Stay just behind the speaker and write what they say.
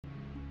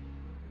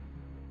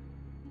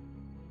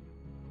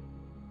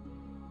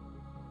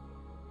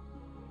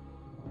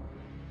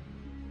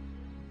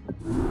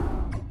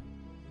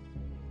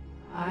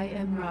I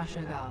am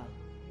Rashagal,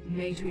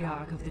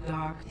 Matriarch of the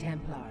Dark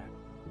Templar,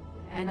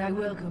 and I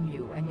welcome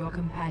you and your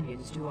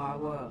companions to our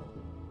world.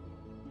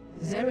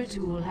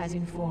 Zeratul has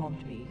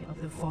informed me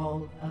of the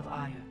fall of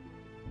Aya,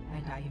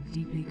 and I am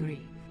deeply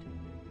grieved.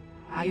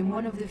 I am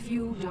one of the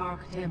few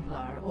Dark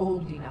Templar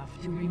old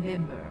enough to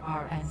remember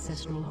our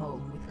ancestral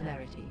home with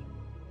clarity.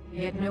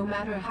 Yet no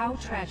matter how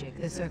tragic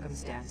the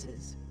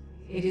circumstances,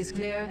 it is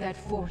clear that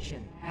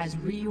fortune has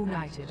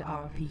reunited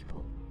our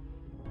people.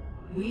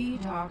 We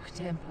Dark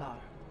Templar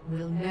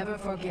will never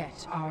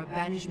forget our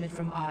banishment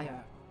from Aya,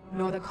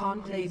 nor the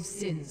Conclave's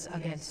sins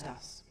against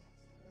us.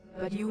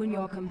 But you and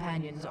your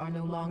companions are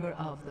no longer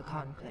of the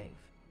Conclave.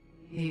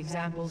 The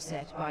example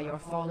set by your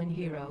fallen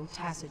hero,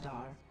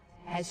 Tassadar,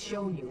 has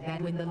shown you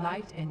that when the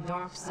light and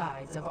dark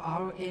sides of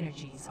our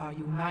energies are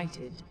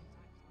united,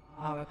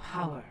 our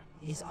power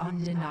is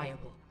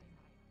undeniable.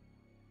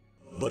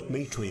 But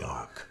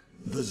Matriarch,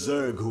 the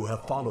Zerg who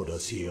have followed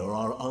us here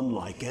are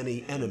unlike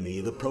any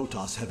enemy the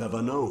Protoss have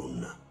ever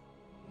known.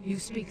 You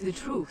speak the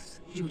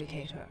truth,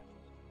 Judicator.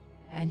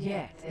 And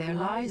yet, there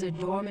lies a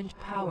dormant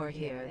power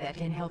here that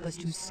can help us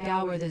to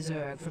scour the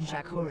Zerg from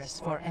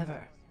Shakuras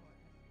forever.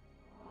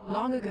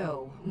 Long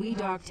ago, we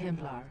Dark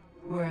Templar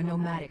were a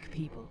nomadic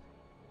people.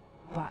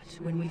 But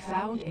when we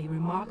found a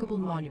remarkable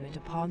monument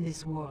upon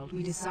this world,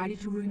 we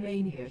decided to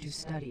remain here to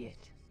study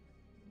it.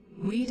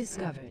 We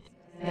discovered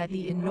that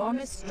the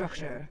enormous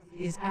structure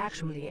is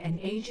actually an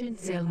ancient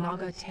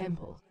Xel'Naga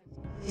temple,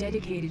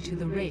 dedicated to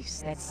the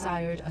race that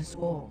sired us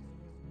all.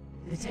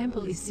 The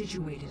temple is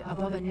situated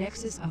above a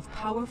nexus of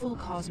powerful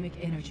cosmic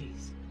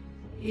energies.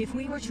 If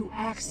we were to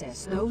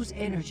access those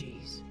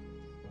energies...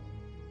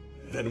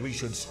 Then we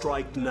should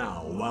strike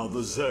now, while the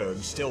Zerg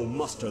still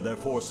muster their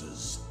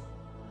forces.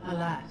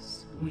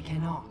 Alas, we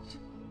cannot.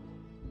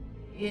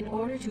 In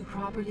order to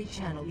properly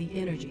channel the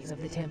energies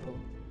of the temple,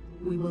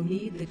 we will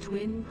need the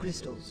twin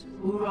crystals,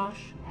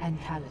 Urash and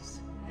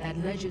Callus, that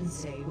legends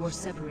say were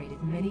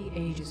separated many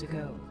ages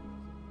ago.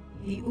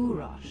 The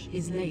Urash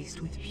is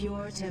laced with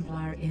pure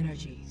Templar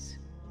energies,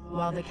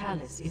 while the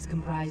Callus is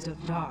comprised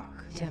of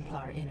dark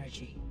Templar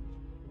energy.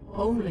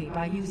 Only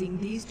by using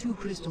these two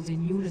crystals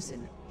in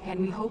unison can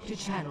we hope to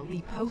channel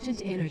the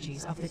potent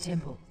energies of the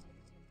temple.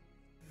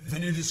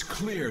 Then it is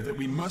clear that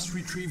we must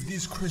retrieve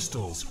these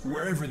crystals,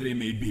 wherever they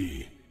may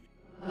be.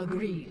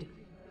 Agreed.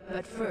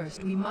 But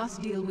first, we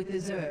must deal with the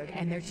Zerg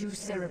and their two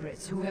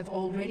Cerebrates who have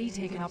already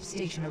taken up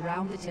station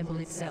around the temple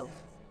itself.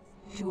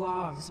 To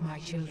arms, my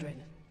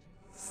children.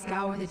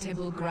 Scour the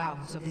temple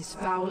grounds of this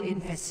foul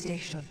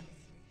infestation.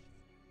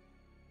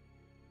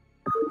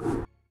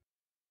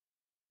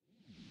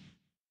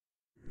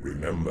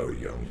 Remember,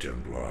 young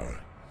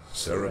Templar,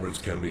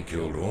 Cerebrates can be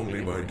killed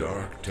only by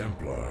Dark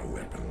Templar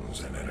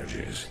weapons and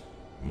energies.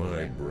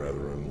 My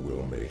brethren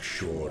will make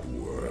short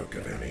work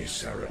of any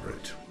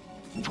Cerebrate.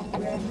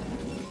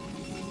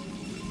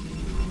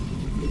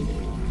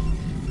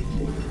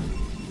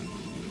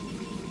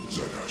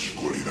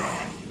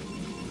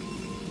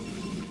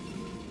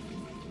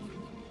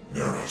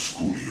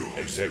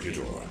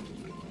 Executor,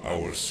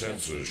 our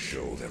sensors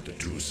show that the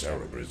two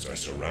Cerebrates are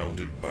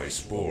surrounded by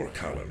spore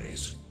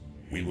colonies.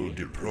 We will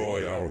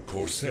deploy our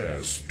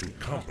Corsairs to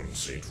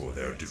compensate for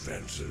their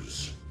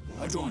defenses.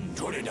 Adon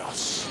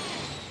Toridas.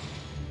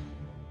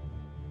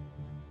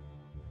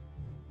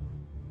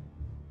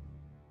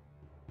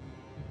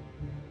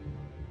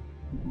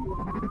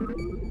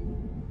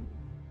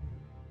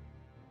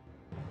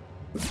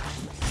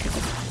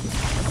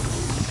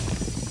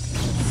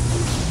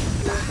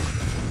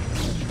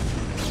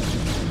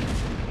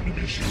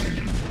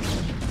 Initiated.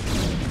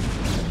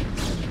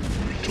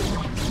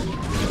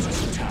 Let us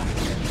attack.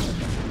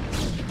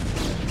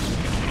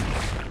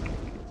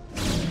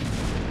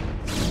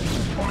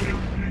 Fire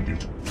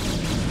needed.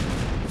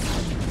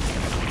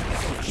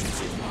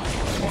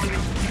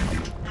 Fire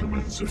needed.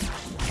 Commencing.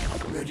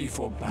 Ready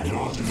for battle.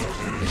 Not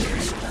enough energy.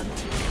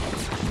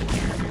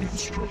 Giving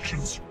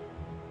instructions.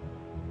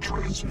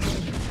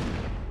 Transmit.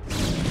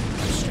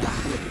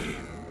 Stop ready.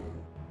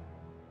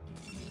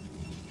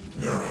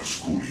 Nera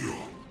Sculio.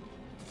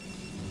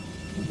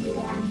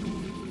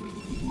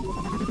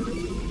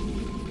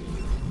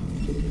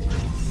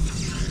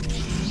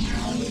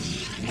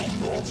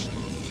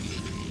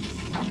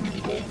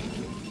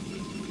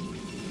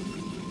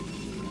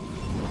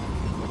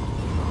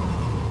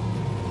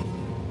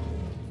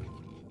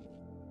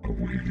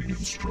 Awaiting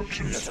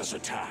instructions. Let us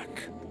attack.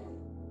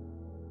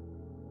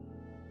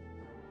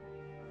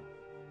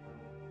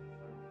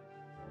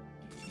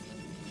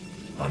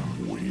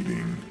 I'm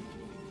waiting.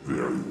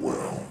 Very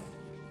well.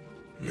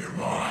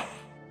 Lema.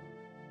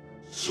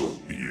 So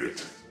be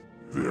it.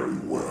 Very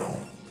well.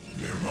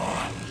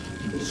 Lema.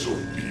 So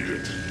be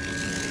it.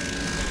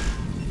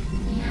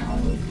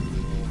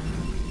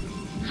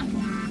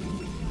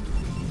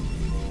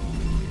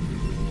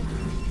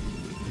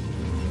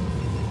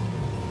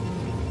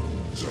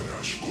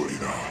 Zadash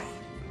Gorina.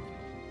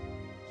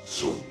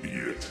 So be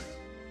it.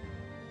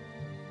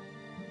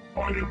 I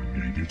am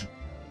needed.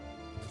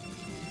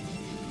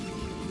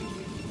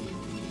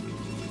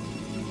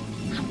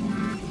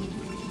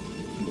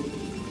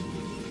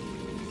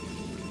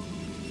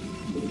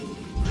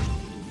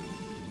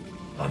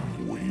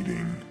 I'm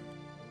waiting.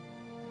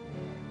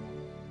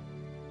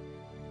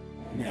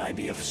 May I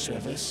be of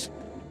service?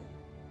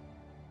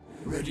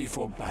 Ready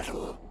for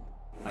battle.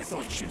 I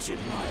thought you'd sit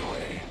my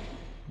way.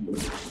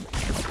 Excellent.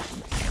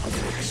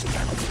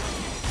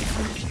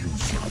 Thank you,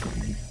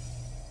 Sakami.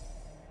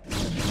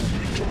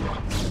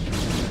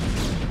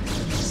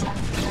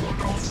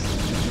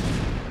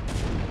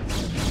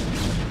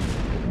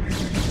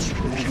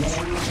 Your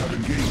warriors have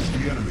engaged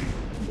the enemy.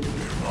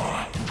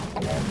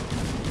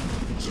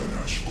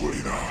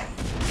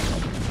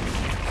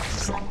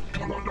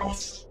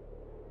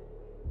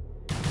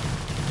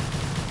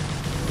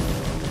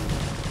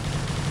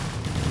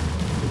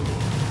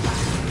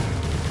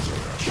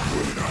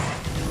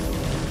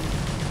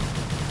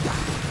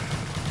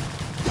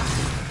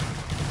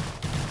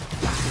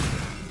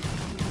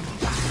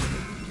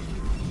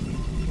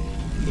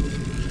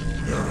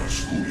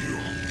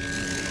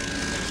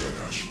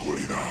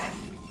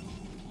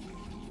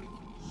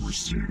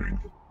 Receiving.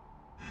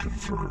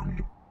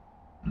 Confirmed.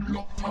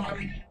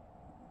 Lopai.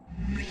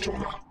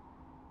 Mitola.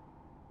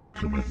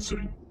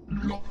 Commencing.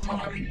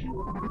 Lopai.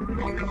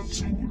 Loyal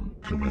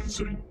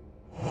commencing.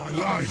 My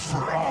life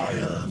for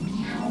ire.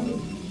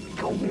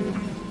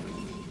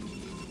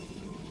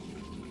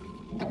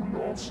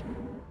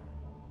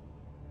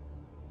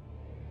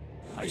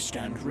 I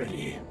stand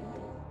ready.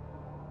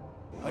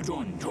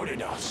 Adon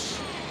Toridas.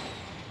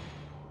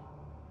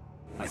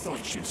 I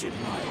thought you'd sit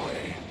my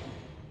way.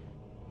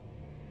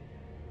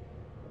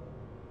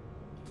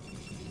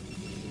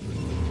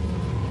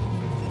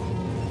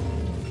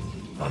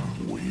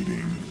 I'm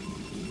waiting.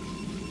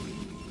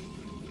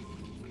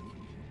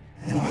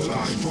 You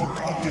asked for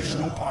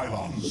additional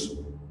pylons.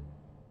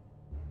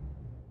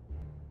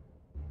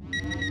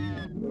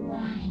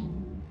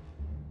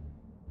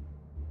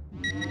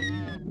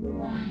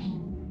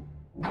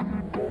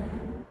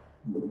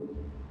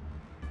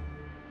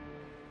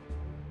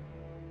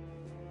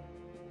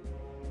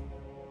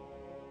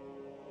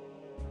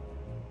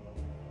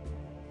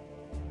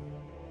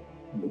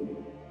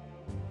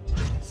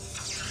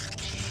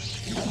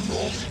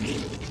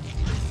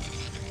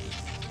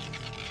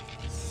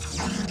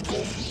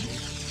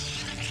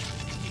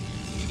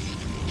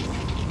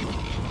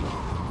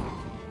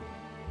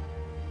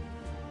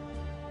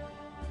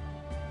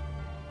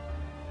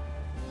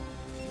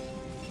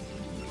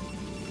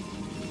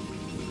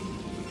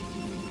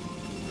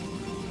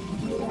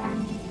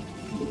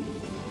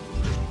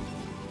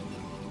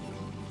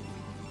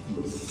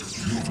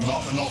 You've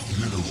not enough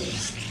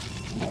minerals.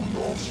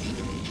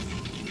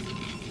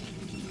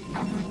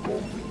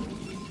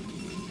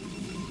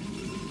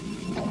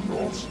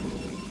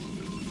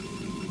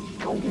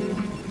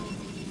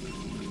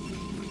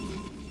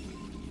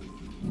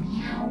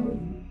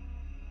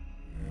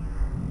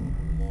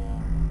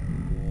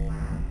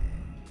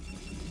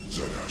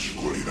 Zadash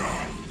Gorina.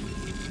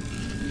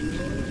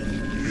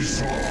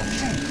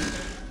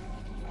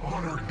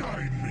 Honor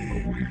guide me.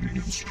 Awaiting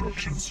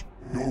instructions.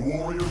 Your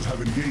warriors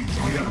have engaged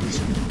the enemy.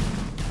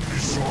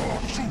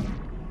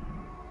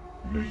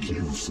 Make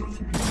use of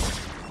me.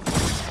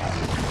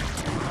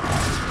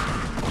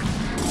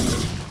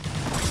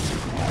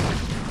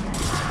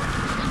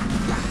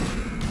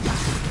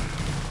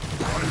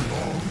 I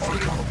long for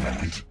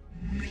combat.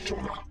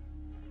 Mitola.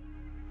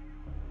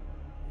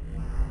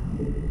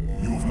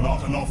 You've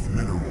not enough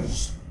minerals.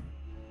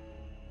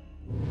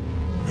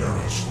 There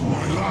is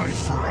my life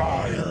for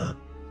ire.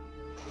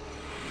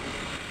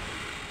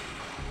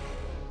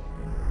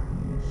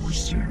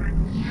 Receiving.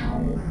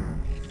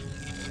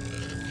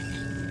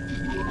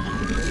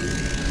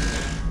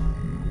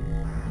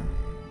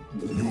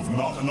 You've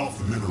not enough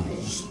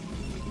minerals.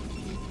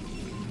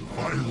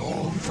 I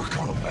long for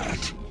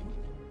combat.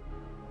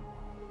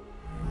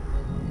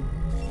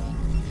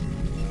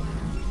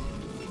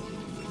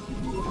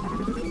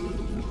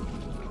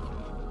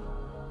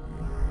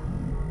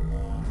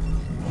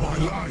 My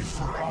life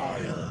for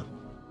ire.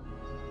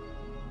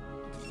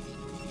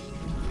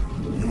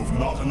 You've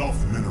not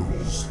enough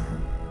minerals.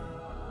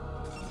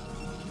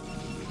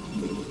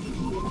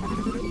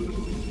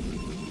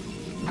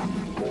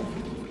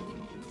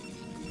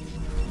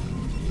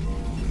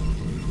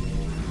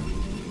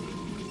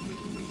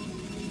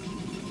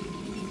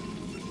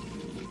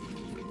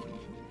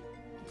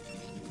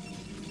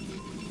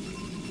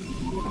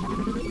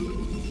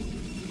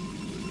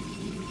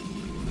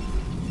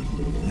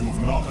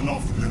 You've not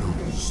enough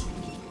minerals.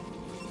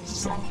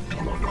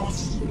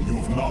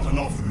 You've not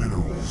enough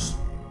minerals.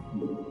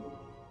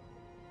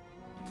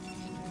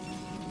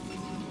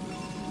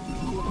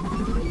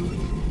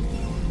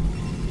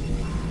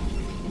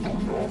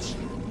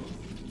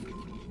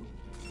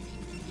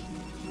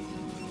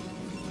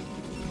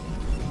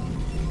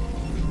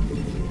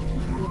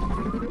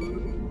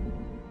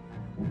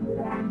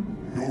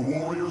 Your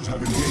warriors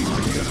have engaged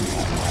the enemy.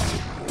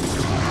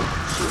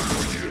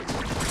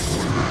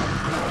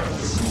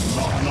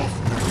 Not enough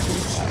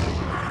minerals.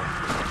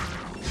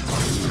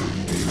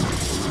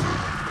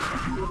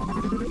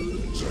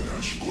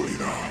 Zadash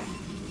Gorina.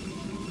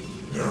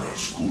 Era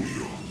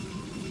Sculio.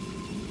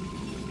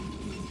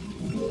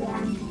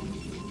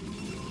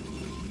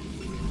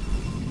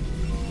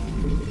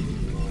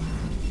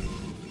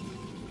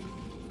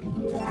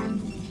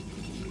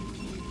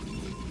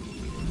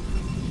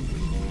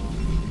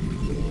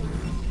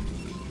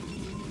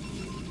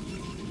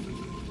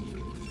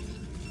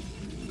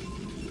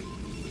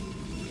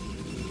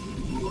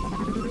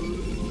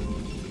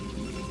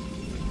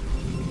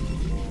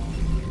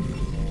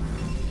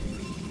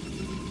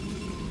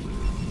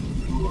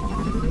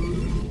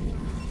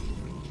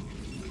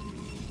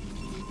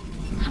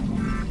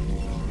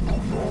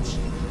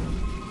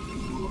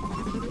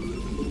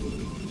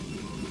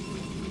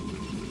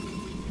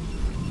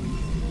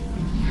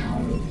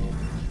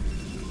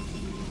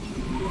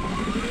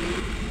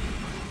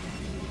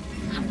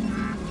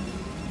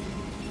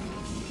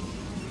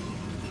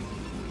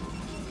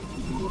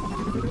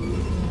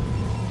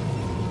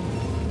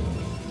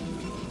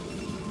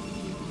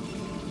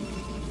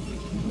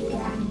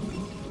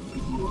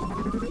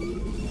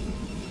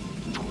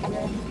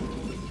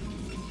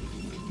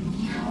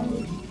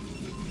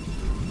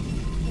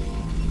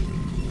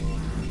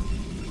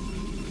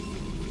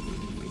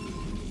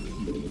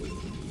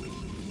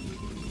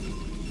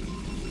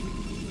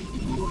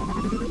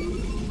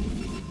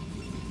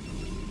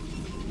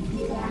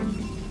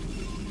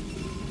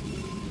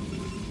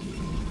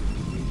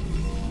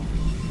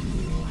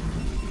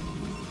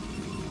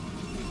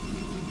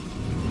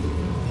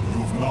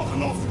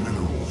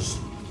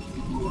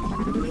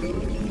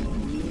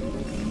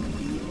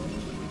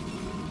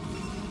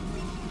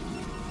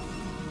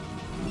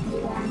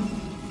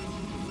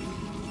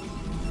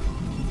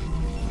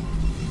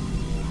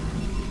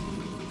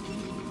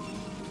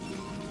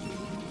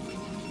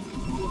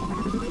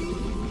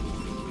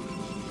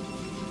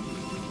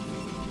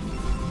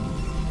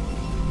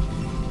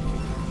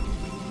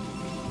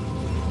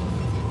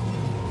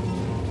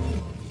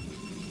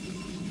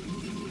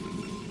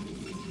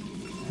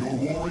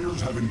 warriors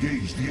have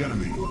engaged the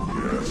enemy.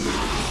 Yes.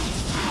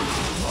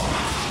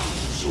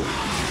 So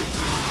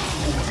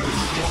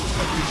Construct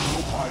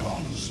additional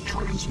pylons.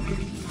 transmit.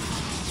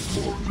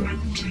 For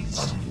vengeance.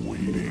 I'm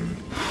waiting.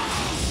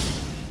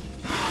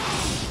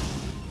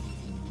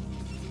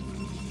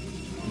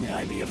 May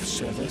I be of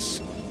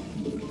service?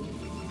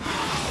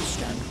 I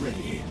stand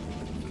ready.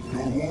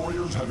 Your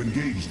warriors have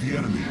engaged the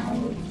enemy.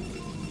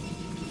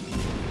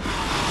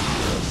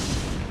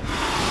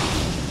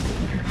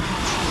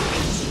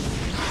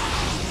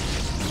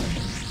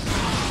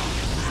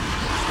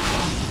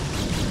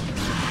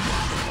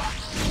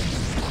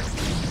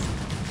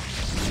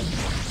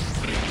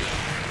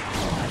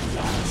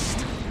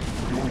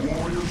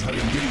 Have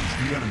engaged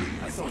the enemy.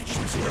 I thought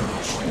you said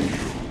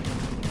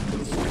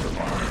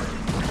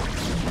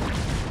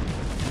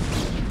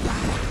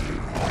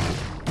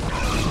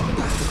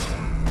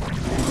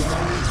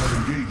Have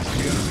engaged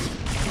the enemy.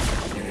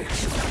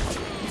 Excellent.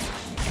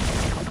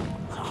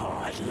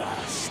 Oh, at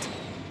last.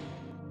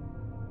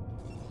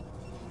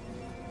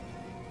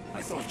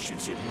 I thought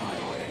you'd it my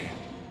way.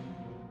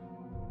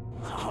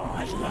 Oh,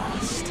 at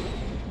last.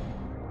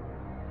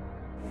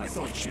 I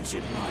thought you'd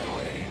it my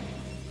way.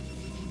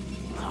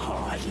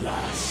 Oh, at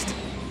last.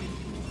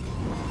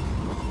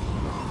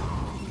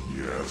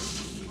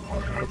 Yes, I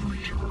have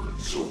returned.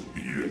 So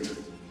be it.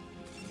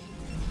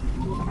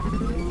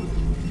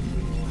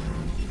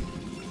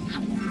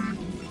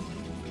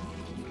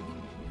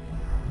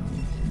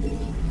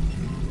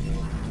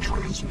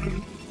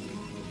 Transmit.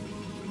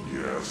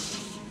 Yes,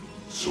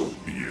 so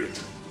be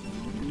it.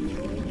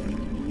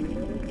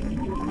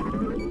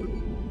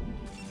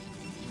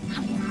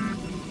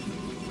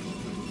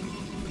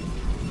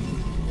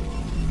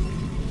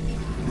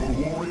 Your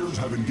warriors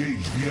have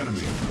engaged the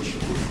enemy.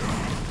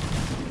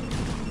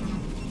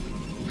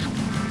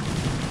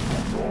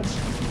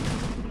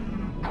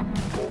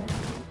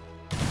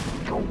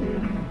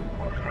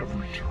 I have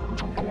returned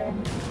to God.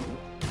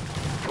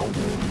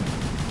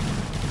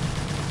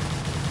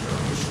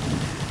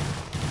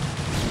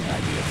 May I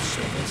be of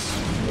service?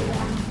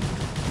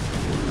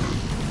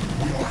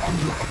 We are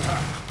under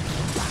attack.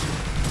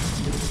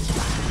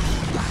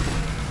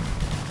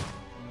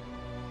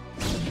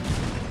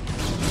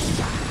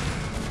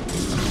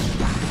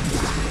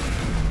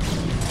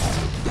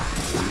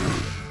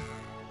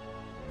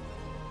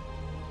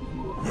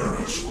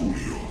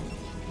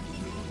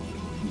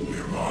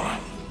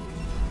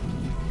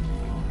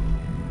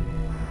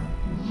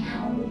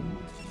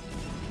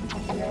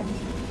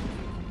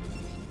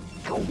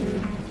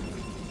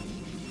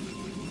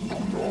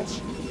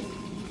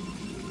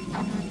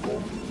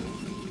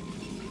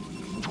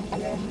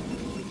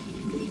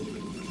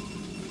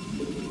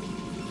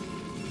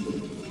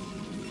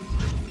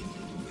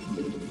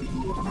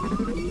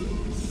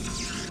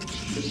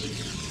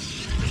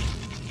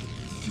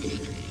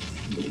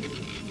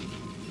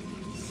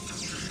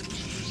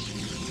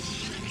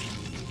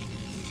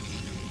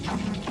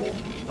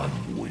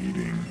 I'm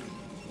waiting.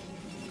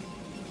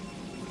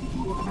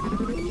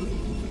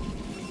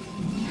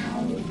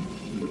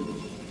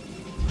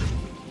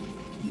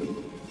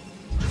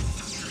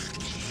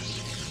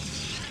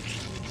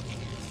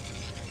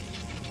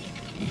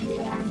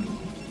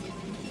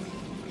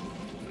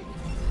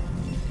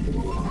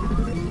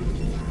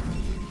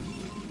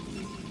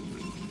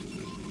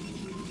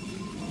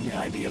 May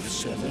I be of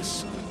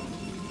service?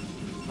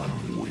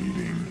 I'm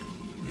waiting.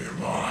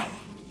 Am I?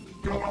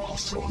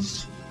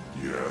 Archons.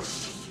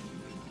 Yes.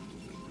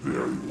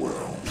 Very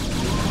well.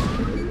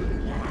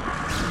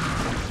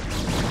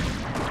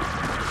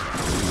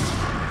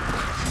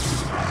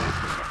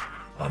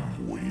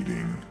 I'm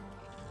waiting.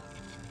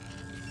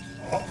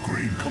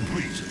 Upgrade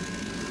complete.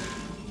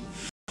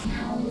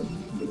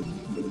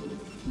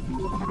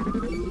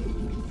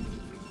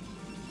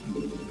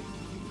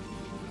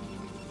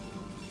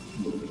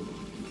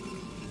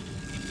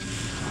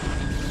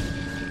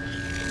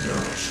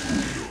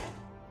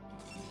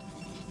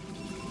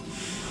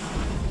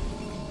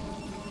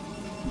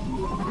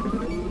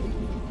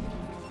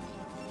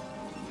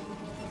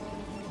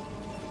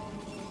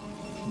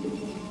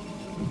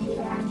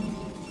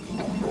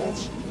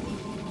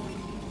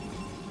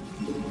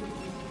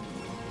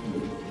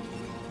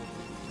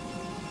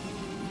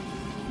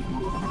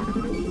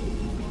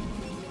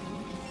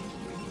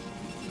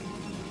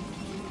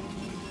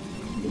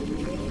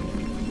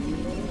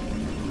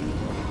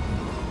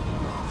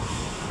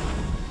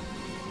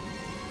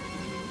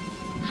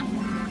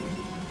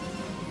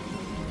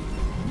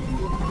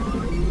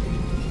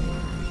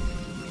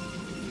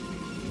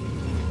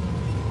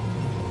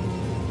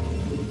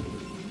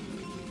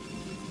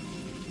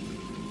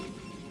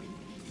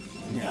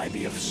 May I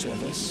be of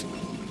service?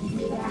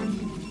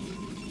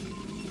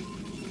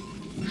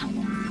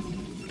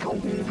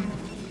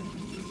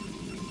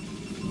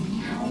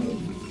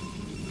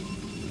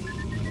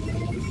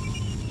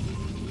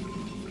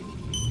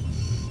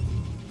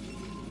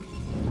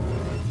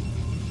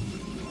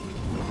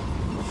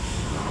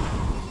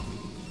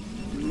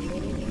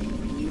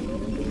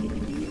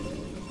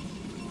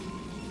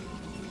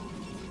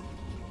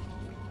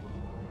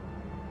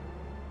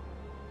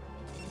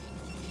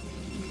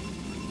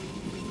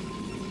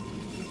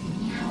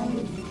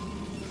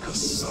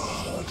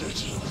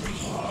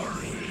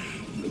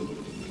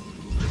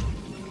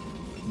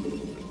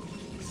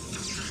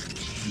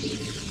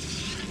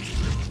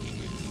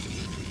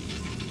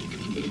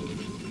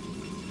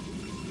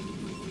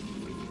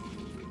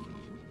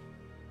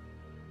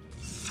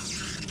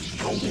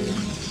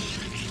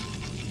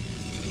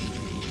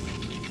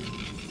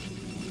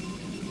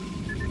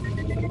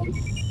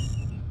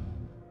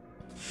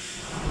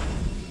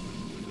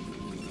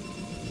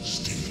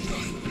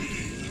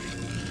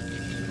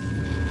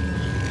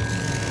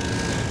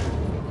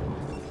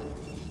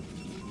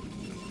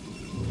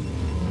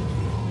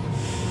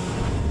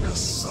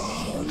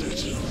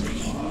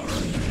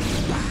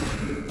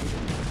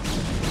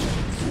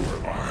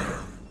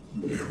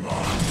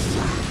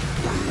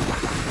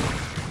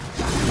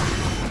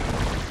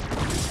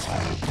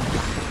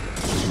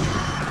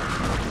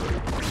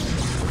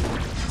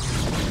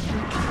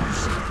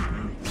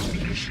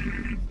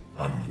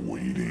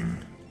 waiting.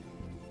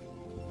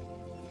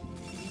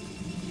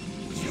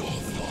 Your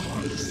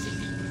thoughts.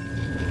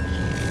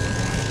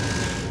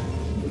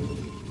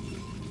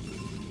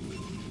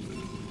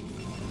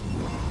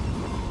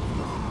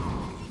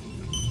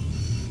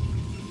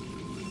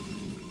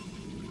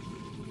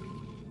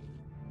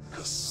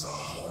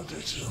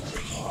 Cassandra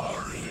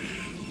Templari.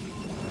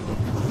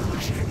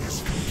 Purging is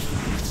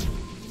complete.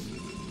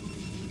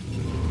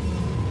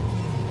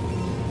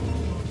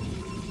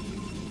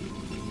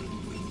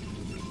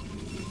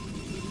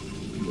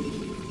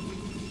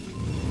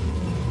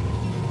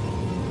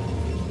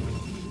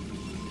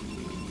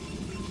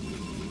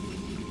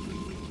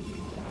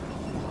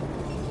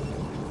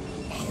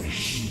 I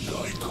heed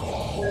thy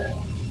call.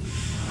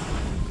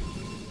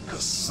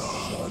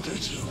 Cassandra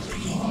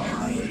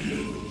Templari.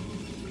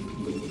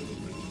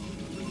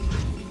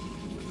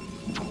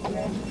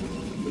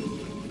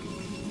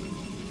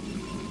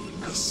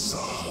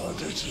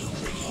 Cassandra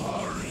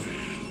Templari.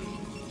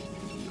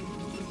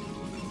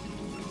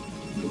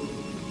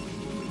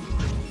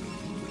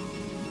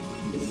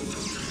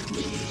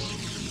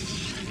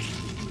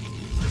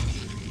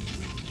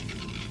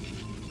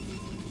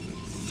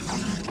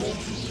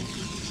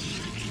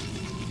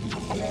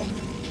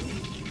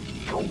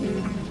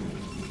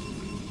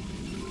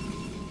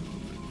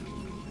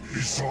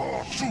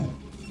 Isatsu!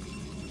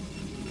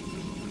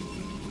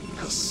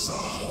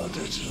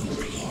 Cassandra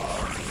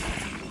Templari.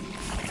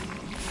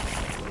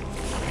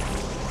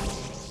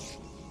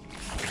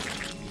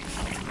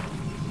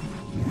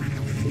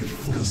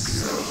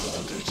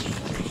 Cassandra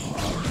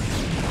Templari.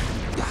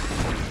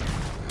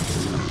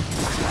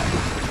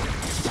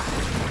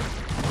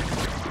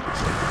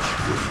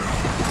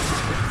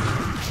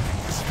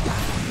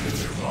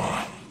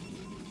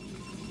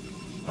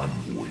 I'm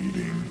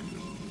waiting.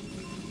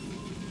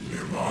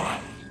 Nearby.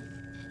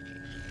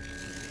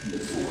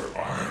 For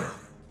iron.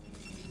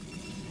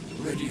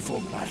 Ready for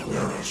battle.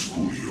 Era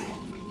Studio.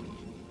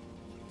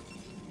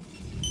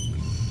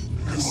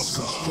 You must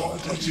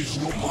construct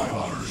additional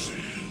pylons.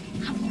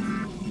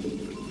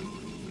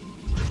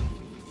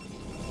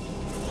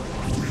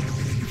 We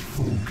need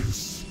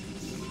focus.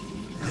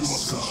 You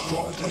must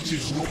construct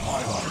additional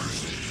pylons.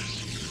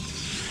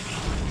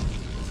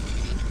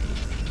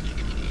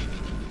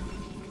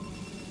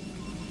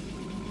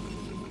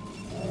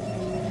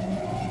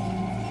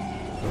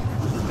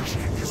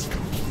 Purging is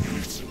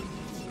complete.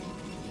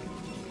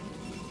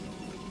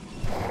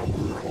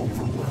 Power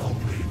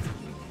overwhelming.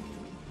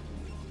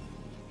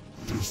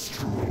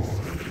 Destroy.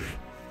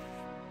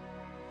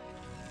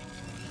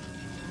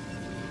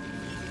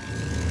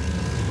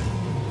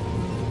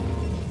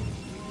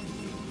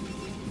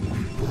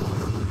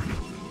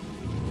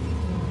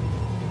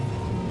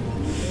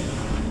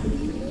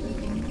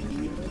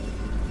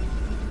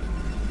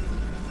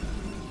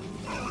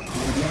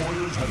 The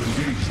warriors have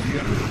engaged the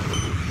enemy.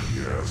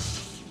 Yes.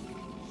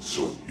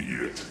 So be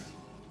it.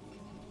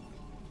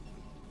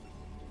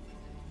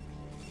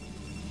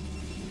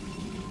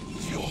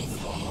 Your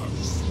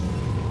thoughts.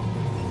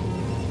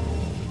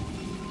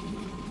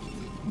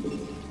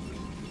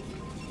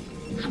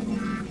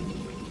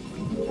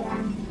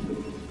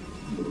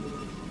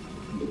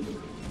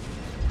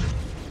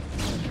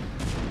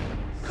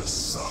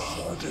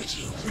 Cassandra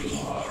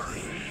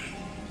Templari.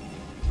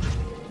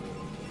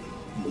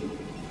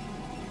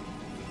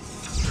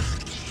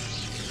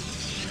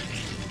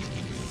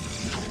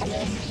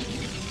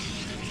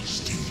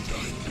 Steam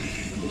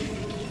diving.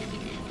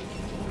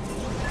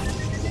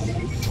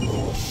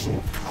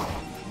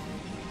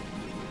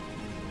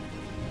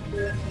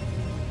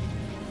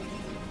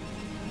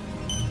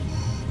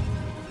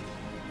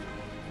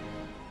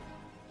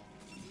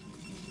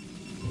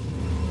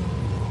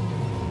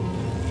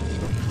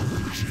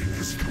 Purging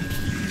is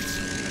complete.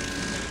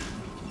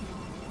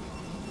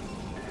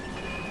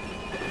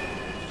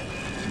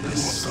 You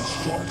must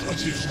construct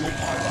additional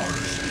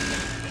pylons.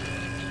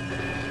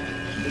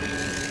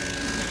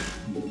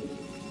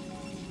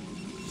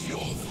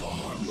 Your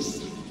thoughts.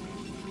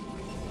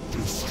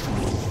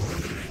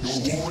 Your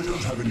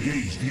warriors have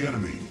engaged the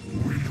enemy.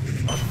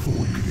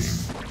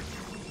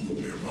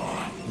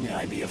 Nearby. May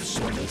I be of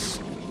service?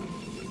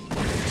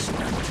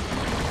 Expect.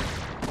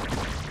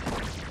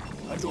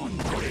 Adon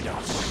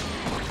Corridas.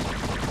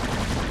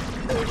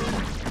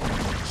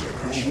 Your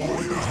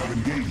warriors have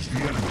engaged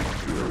the enemy.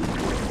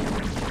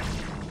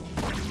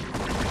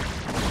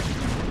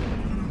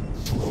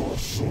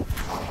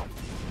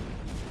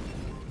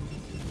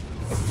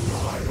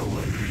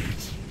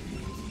 Annihilate.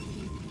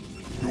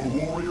 Your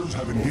warriors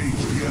have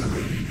engaged the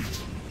enemy.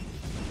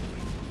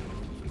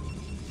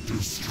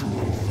 Destroy.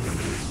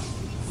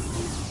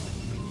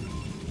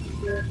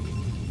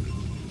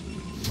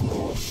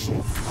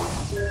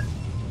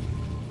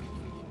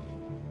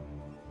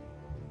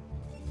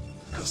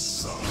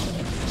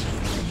 Cassandra.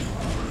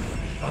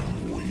 I'm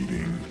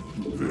waiting.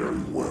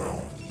 Very well.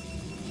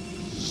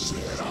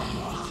 Sarah.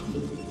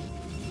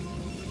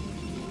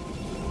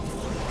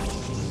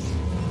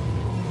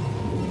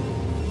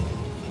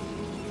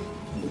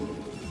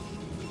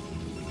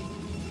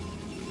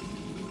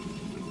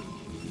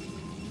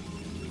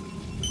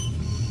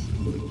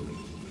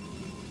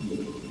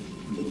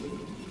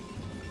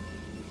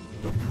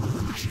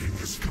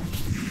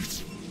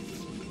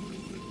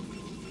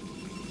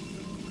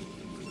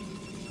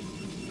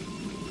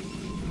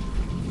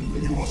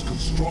 You must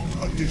construct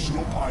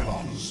additional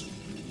pylons.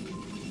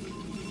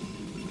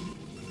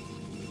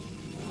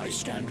 I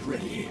stand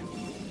ready.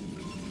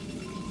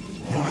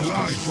 My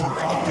life for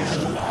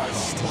ire!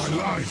 My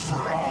life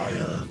for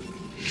ire!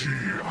 She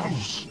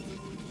house!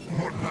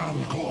 What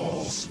man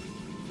calls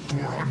for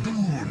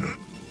Adun!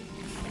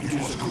 You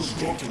must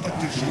construct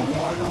additional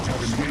pylons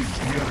have engaged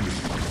the enemy.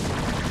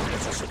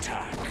 Let us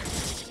attack.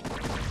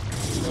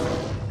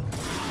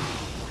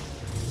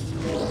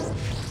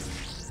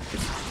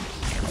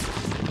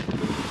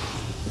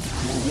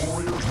 Your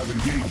warriors have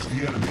engaged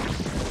the enemy.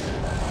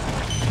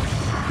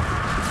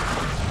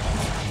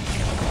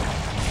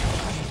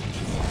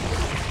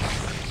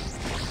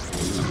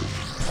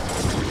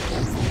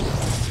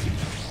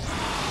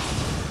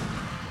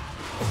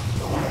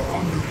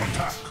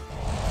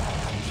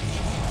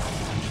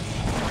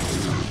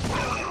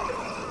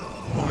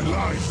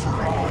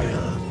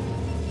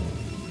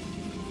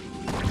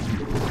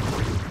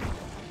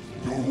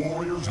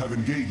 Have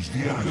engaged the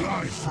enemy.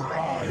 Life for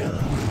ire!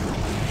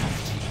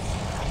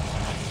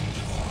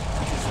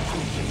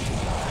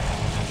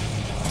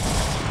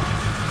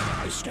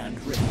 I stand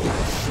ready.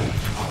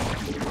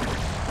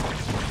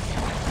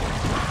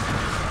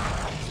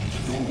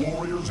 Your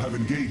warriors have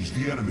engaged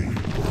the enemy.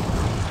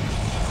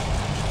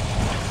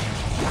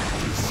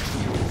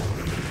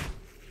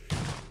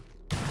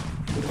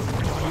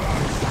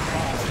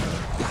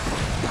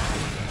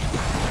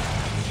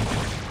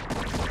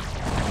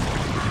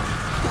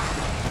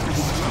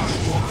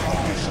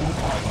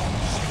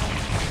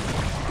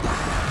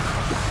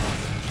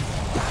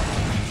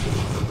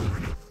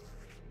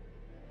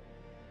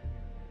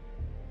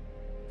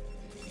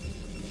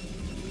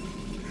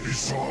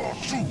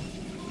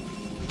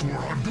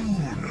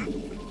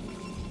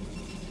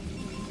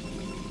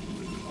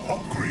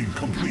 Upgrade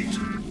complete.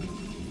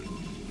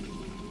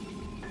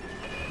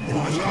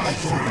 My life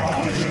for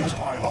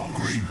ire.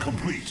 Upgrade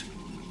complete.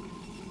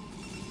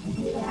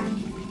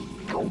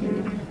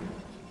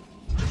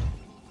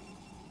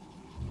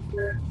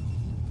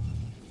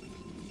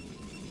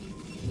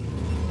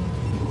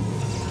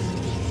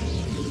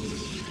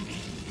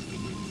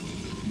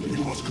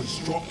 You must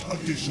construct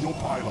additional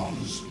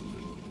pylons.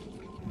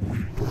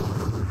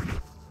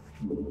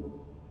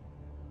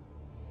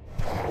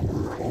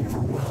 Power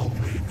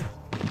overwhelming.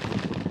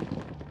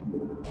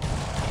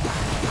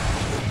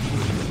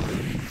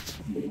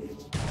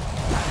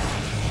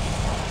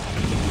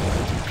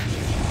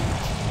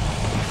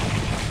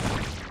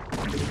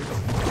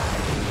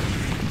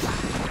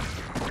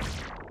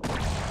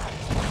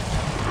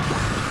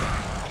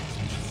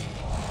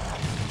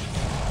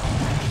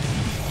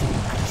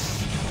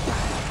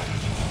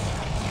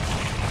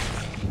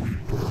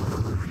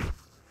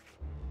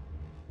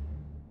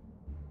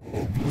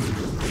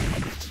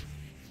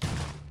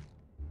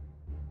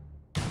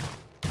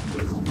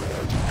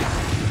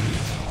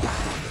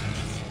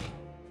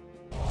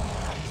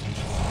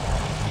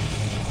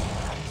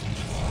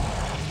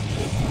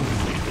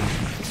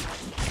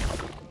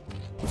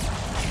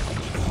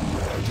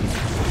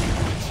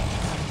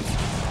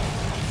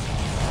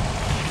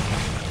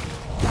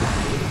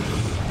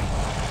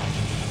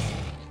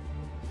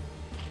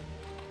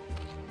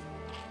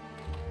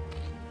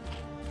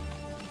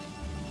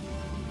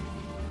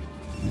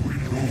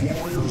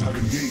 Warriors have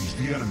engaged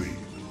the enemy.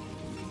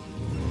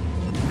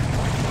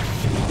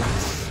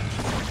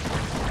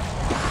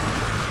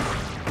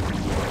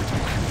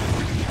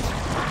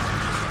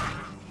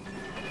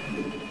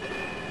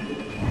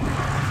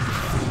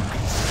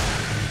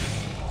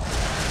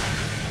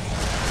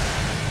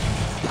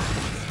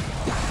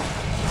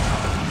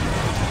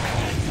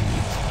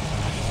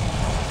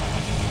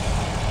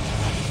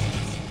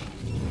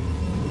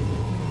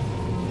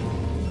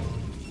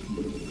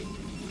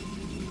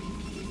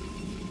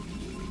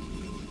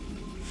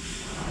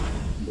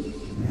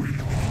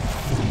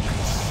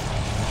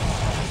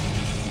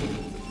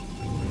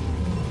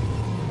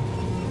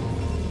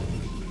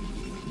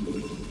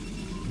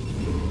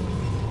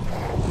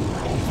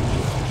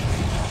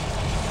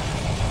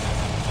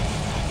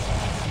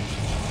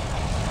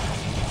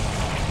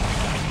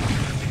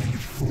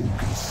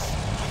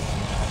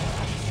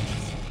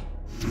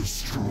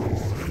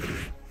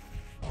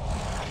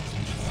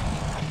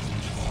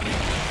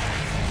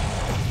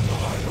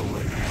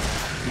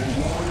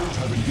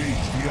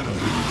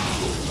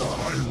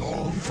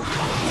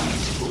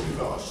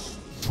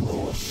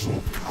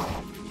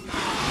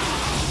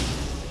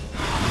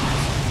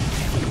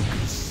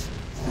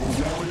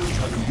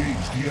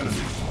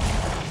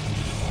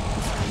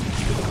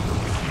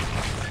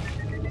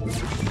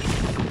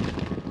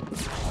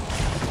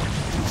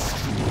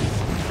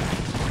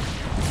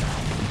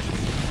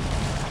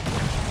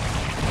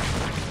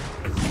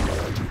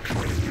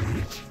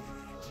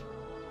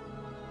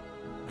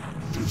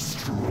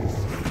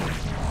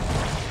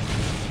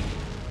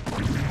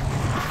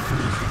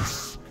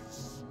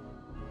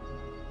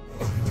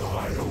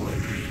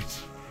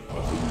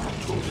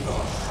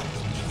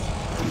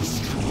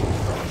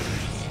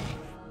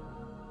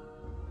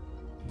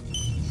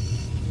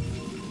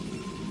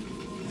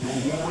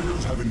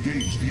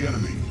 Engage the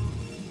enemy.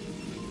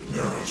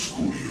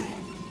 Nerascurio.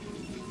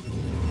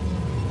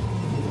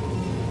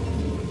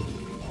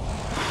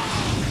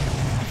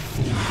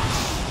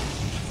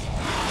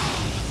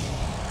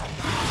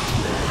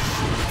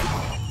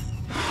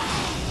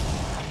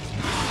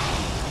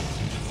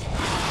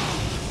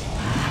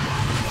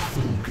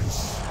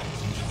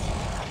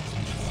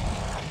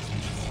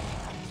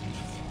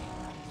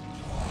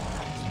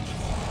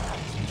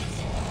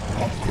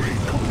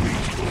 Upgrade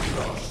complete,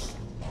 Tobias.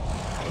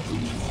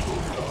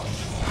 Tobias.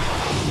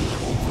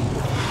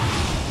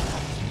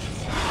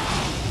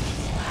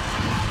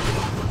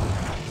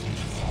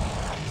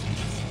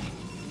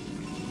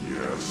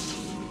 Yes.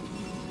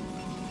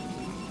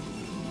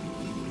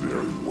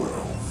 Very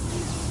well.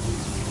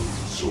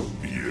 So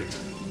be it.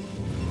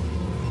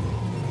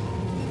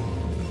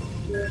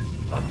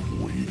 I'm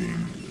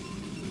waiting.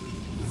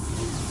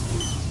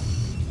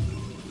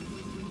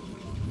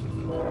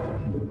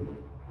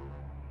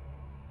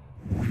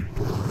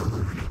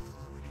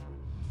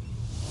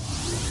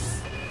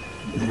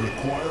 You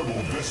require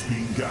more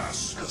Vespine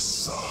gas.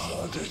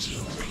 Cassad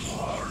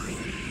exemplari.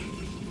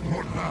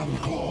 What man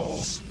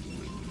calls?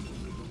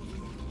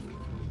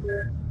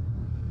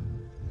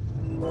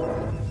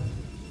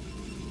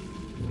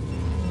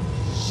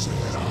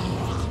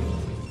 Serach.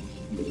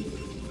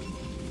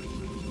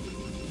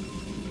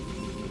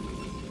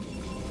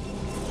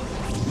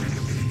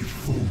 Really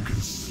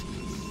focus.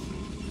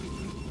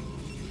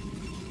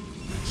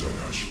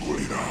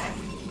 Zanashkoina.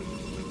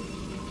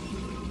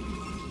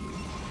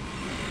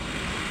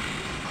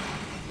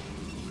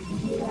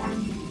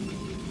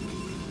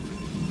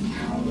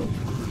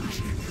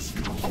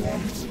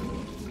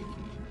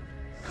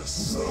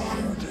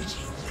 Cassad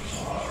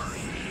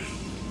exemplari.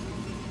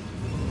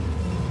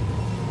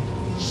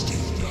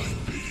 Still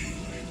diving.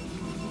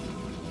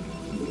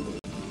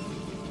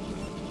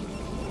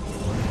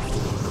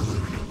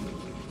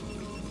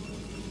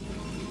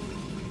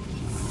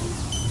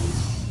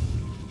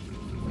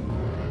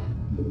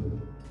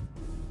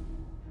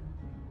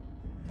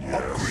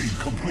 Upgrade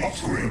complete.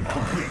 Upgrade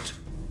complete.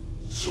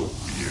 So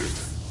be it.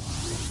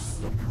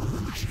 The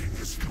purging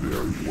is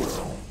very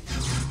well.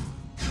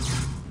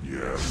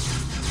 Yes.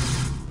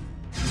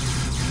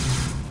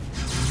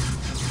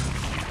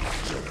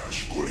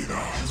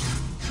 Zanashkoina.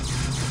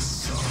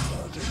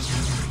 Cassad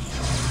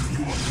exemplari.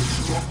 You must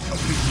construct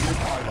additional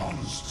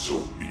pylons. So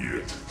be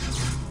it.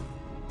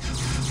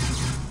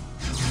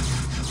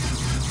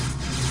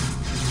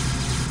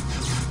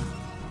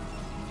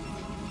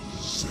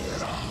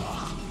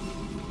 Serach.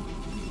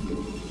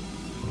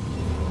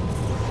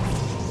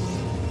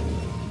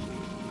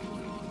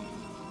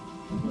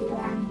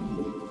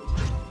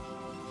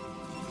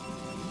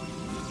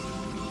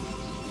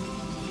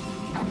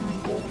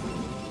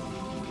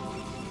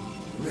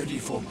 Ready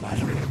for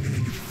battle.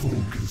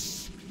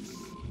 Focus.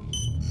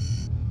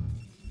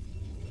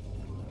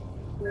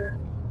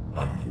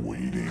 I'm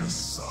waiting.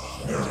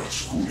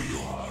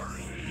 Nerascurio.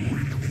 We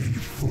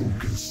need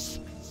focus.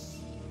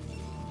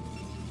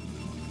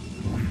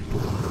 We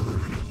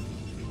burn.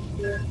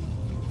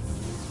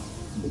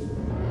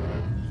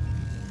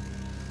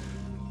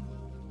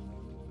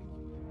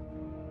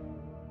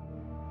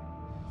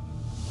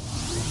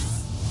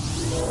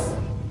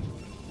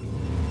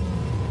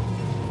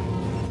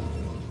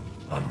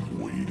 I'm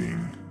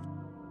waiting.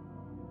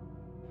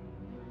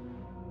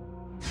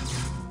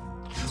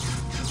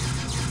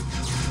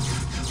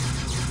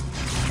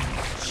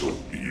 So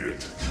be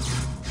it.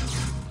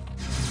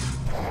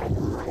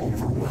 Power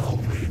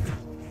overwhelming.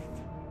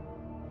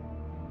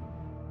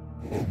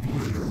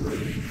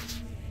 Obliterate.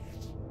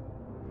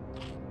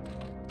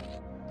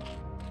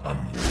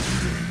 I'm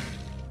waiting.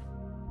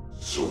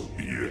 So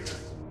be it.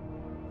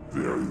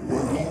 Very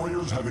well. Our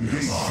warriors have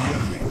engaged the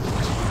enemy.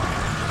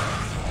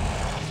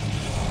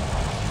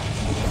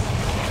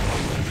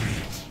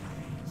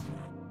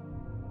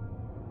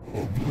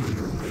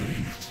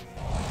 Obliterate.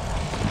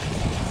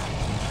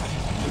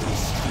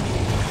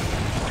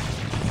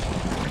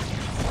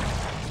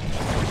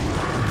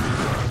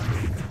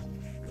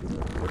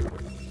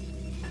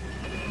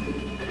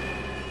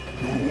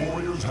 Your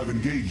warriors have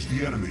engaged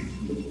the enemy.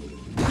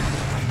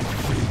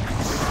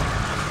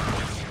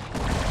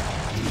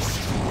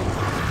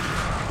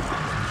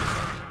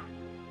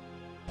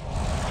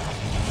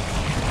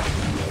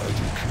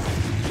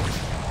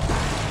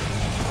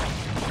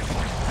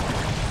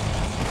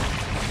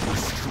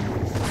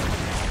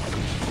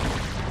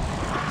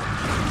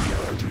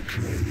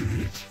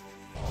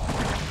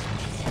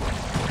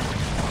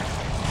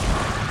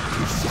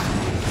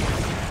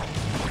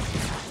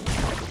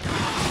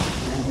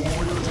 Your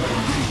warriors have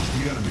engaged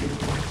the enemy.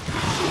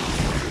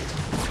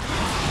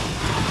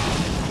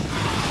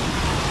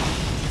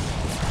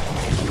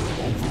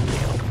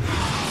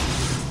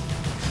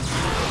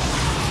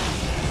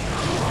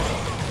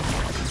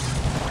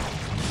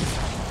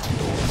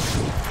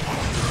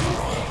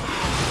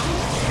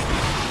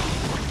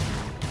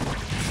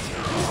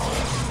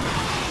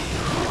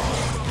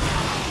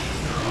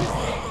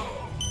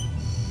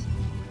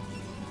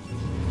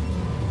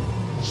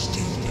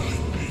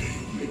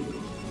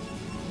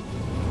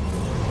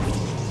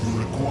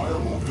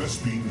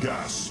 Vespine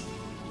gas.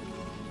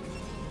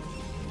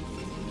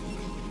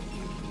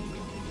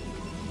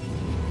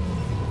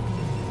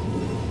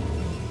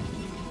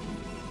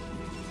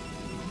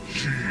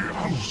 She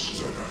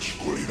house.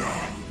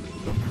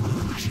 The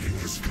purging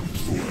is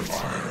complete.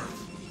 Fire.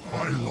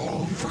 I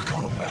long for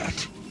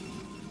combat.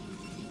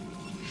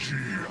 She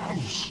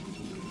house.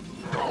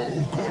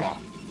 Gaogola.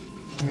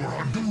 For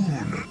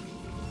Adun.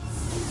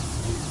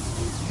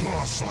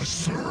 Thus I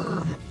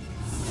serve.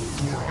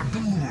 For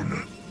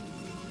Adun.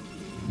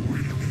 We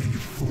need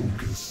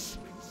focus.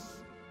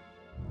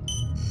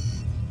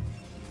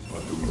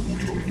 Adun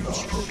giving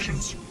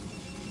instructions.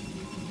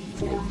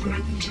 For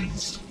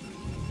vengeance.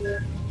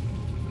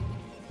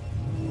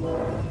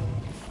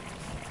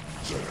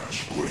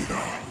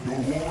 Your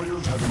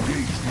warriors have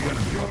engaged the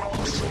enemy on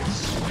Archons.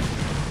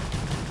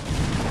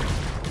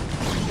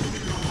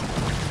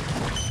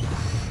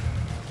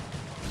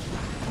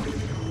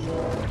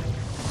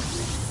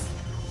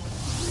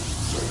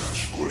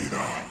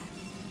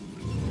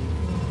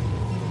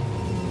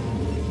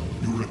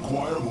 You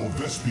require more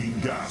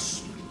Vespine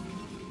gas.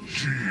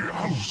 She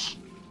house.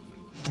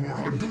 For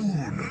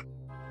Adun.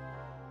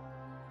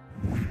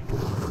 We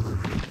burn.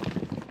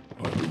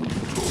 Adun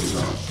told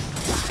us.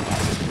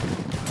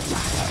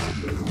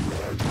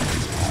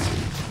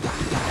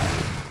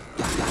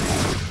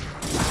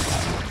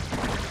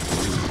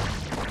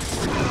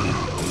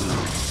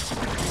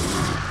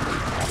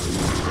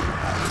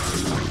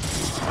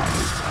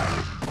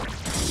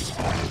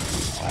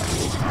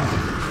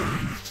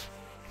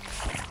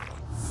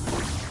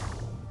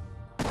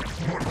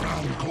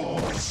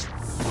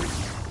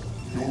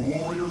 Your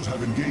warriors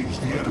have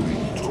engaged the enemy.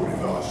 Join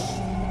us.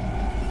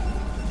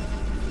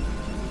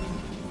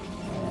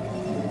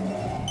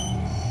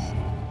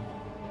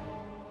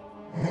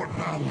 What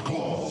now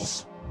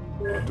calls?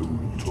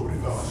 Adun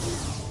Toridas.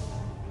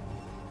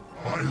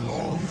 I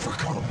long for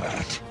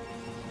combat.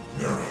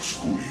 Mera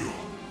Sculio.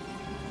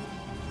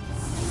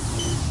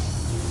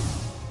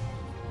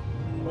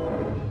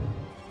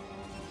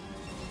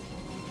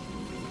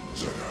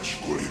 Zanash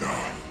Gurina.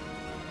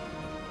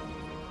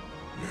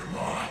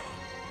 Nema.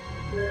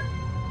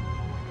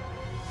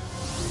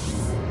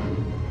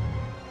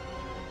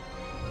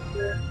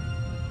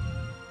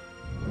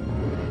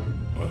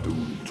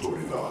 Adun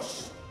Toridas.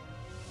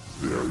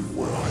 Very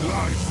well. My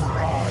life for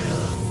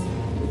hire.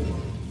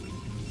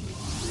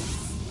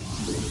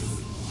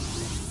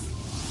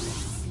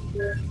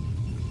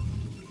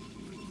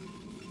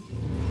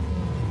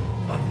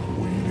 I'm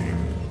waiting.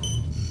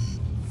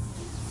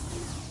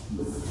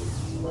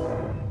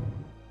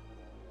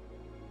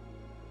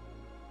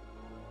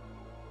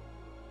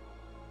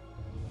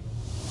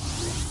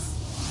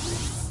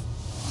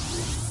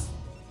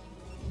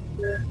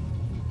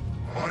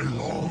 I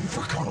long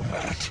for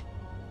combat.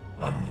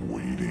 I'm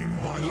waiting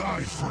my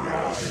life for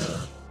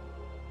hire.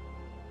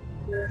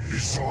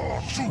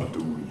 Isatu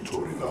Adun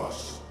Toridas.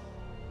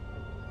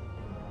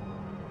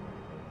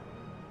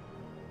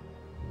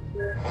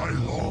 I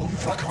long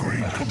for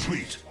upgrade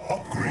complete.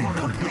 Upgrade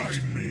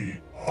complete. Me.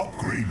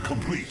 Upgrade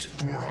complete.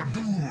 For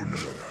Adun.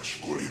 Zanash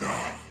Gurina.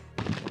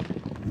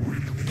 We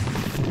need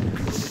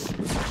focus.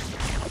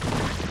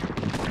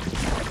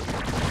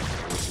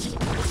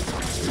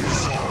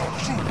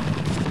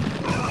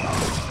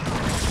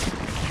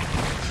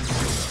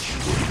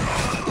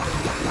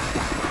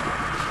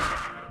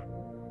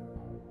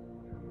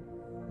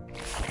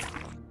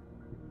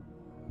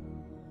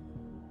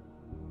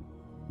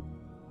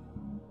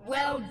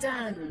 Well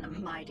done,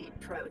 mighty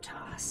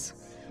Protoss.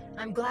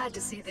 I'm glad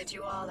to see that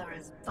you all are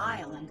as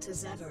violent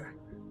as ever.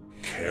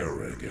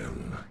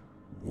 Kerrigan,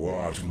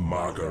 what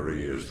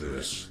mockery is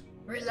this?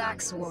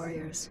 Relax,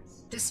 warriors.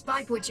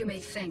 Despite what you may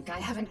think, I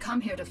haven't come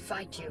here to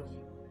fight you.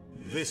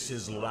 This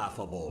is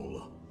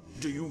laughable.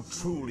 Do you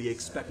truly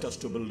expect us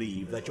to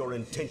believe that your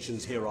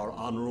intentions here are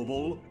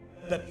honorable?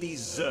 That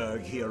these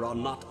Zerg here are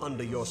not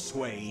under your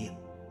sway?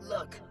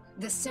 Look,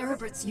 the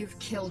Cerebrates you've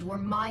killed were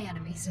my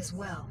enemies as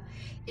well.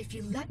 If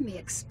you let me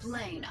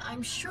explain,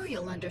 I'm sure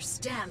you'll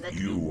understand that—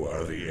 You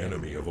are the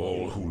enemy of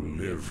all who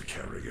live,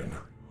 Kerrigan.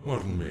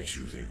 What makes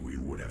you think we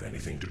would have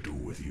anything to do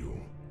with you?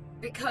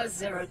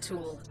 Because,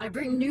 Zeratul, I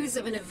bring news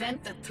of an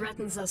event that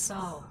threatens us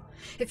all.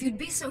 If you'd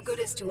be so good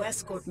as to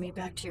escort me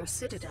back to your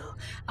citadel,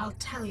 I'll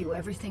tell you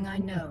everything I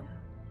know.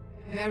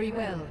 Very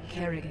well,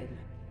 Kerrigan.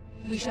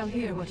 We shall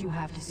hear what you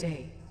have to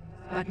say.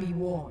 But be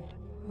warned,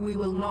 we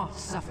will not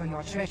suffer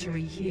your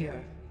treachery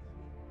here.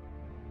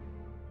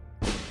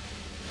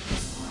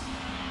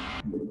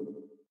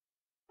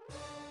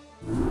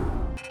 You